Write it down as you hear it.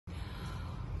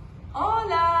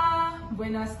Hola,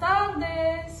 buenas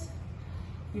tardes.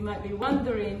 You might be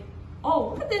wondering,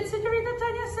 oh, what did Señorita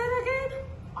Tanya say again?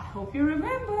 I hope you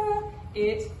remember.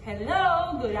 It's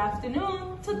hello, good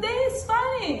afternoon. Today is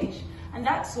Spanish, and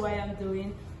that's why I'm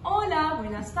doing hola,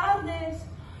 buenas tardes.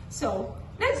 So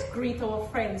let's greet our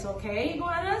friends, okay,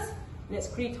 iguanas? Let's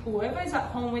greet whoever is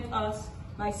at home with us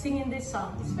by singing this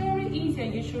song. It's very easy,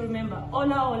 and you should remember.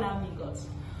 Hola, hola, amigos.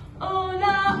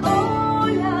 Hola,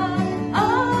 hola,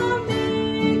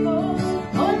 amigos.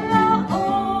 Hola,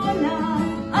 hola,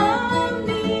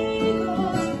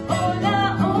 amigos. Hola,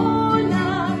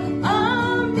 hola,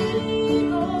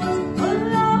 amigos.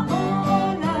 Hola,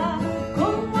 hola,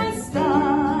 ¿cómo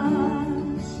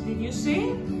estás? Did you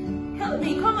sing? Help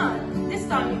me, come on. This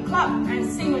time you clap and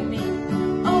sing with me.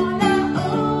 Hola,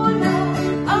 hola,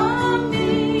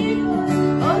 amigos.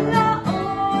 Hola,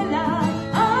 hola,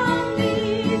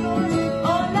 amigos.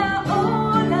 Hola,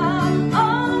 hola,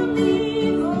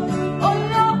 amigos.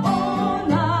 Hola,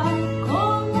 hola,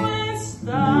 ¿cómo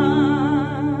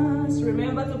estás?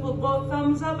 Remember to put both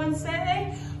thumbs up and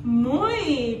say,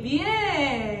 muy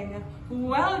bien.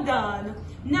 Well done.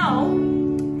 Now,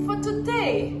 for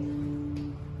today,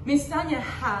 Miss Tanya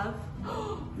have,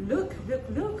 look,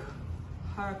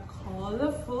 her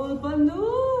colorful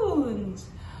balloons.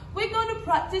 We're going to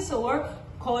practice our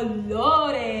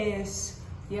colores,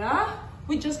 yeah?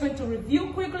 We're just going to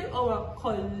review quickly our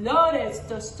colores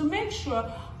just to make sure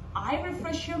I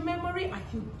refresh your memory and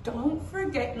you don't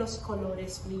forget los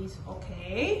colores, please,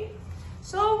 okay?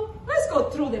 So let's go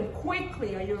through them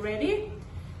quickly. Are you ready?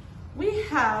 We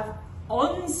have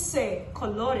 11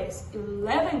 colores,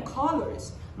 11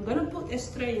 colors. I'm gonna put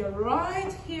Estrella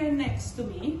right here next to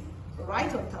me,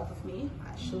 right on top of me,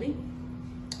 actually.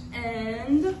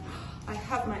 And I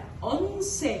have my 11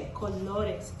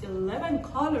 colores, 11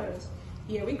 colors.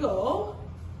 Here we go.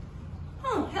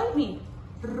 Oh, help me.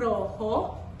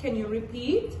 Rojo, can you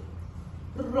repeat?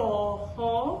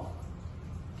 Rojo.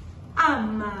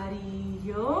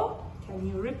 Amarillo, can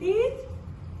you repeat?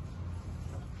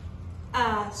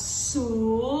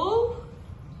 Azul.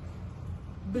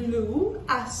 Blue,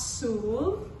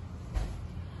 azul.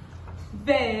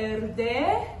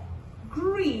 Verde,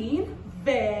 green,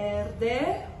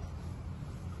 verde.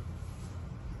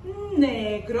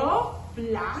 Negro,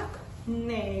 black,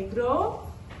 negro.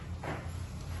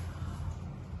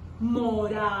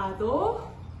 Morado,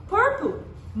 purple,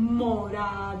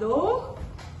 morado.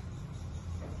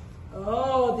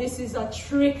 Oh, this is a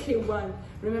tricky one.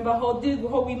 Remember how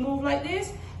we move like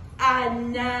this?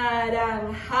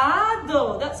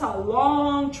 Anaranjado. That's a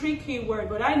long, tricky word,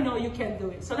 but I know you can do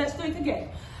it. So let's do it again.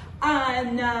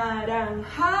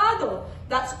 Anaranjado.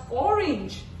 That's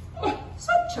orange. Oh,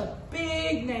 such a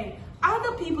big name.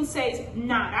 Other people say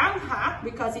naranja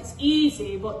because it's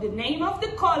easy, but the name of the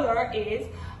color is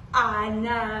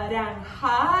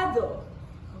anaranjado.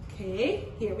 Okay,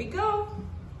 here we go.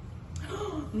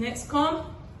 Next come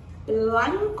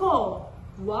blanco,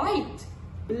 white.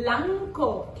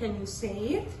 Blanco, can you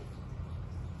say it?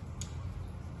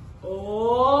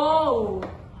 Oh,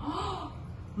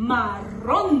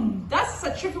 marron. That's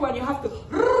a tricky one. You have to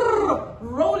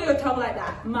roll your tongue like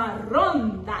that.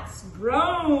 Marron, that's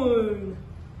brown.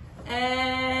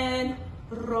 And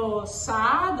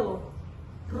rosado.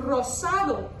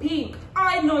 Rosado, pink.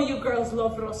 I know you girls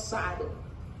love rosado.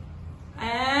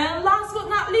 And last but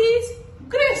not least,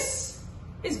 gris.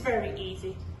 It's very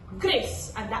easy.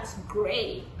 Gris, and that's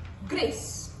gray.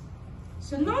 Gris.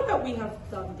 So now that we have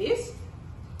done this,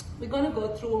 we're going to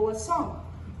go through our song.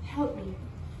 Help me.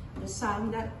 The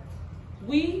song that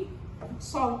we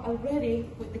sung already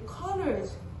with the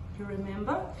colors. You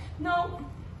remember? Now,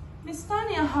 Miss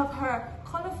Tanya have her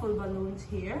colorful balloons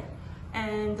here,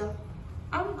 and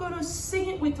I'm going to sing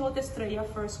it without Estrella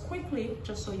first quickly,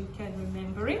 just so you can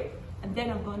remember it, and then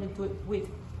I'm going to do it with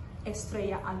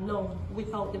Estrella alone,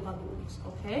 without the balloons,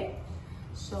 okay?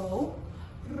 So,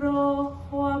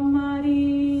 rojo,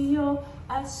 amarillo,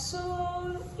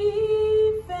 azul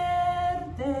y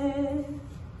verde,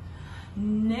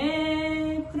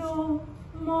 negro,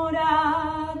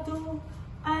 morado,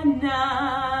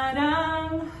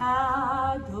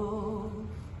 anaranjado,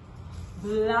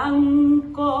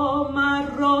 blanco,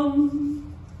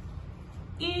 marrón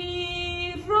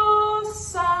y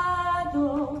rosado,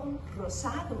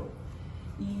 rosado.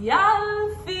 Y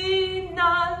al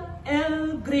final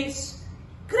el gris,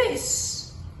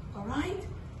 gris. All right?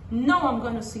 Now I'm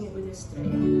going to sing it with Estrella.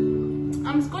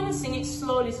 I'm going to sing it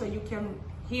slowly so you can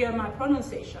hear my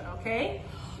pronunciation, okay?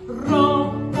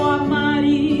 Rojo,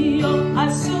 amarillo,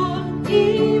 azul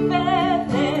y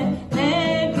verde,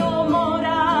 negro,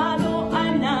 morado,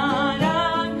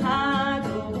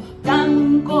 anaranjado,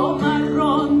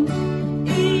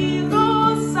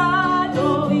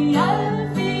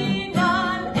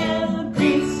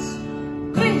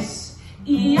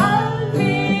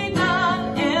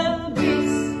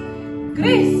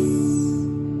 Chris.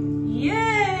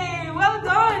 Yay, well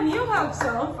done. You have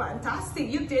some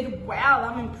fantastic. You did well.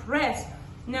 I'm impressed.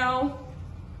 Now,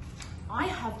 I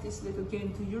have this little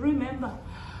game. Do you remember?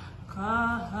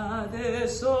 Caja de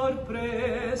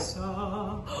sorpresa.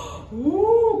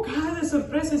 Ooh, caja de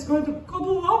sorpresa is going to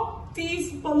gobble up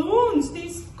these balloons,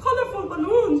 these colorful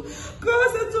balloons.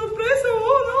 Caja de sorpresa.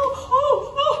 Oh no. Oh.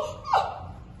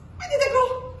 Where did they go?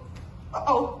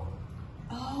 Uh-oh.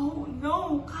 Oh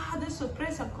no, caja de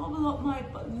sorpresa gobble up my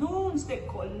balloons, the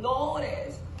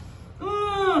colores.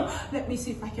 Let me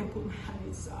see if I can put my hand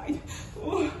inside.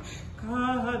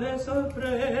 Caja de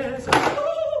sorpresa.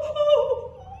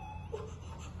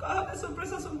 Caja de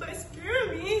sorpresa sometimes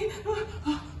scare me.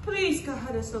 Please,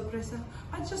 caja de sorpresa,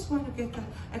 I just want to get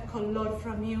a color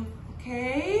from you,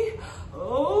 okay?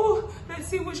 Oh, let's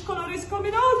see which color is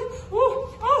coming out.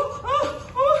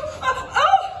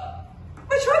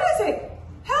 Which one is it?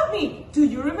 Help me. Do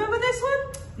you remember this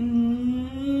one?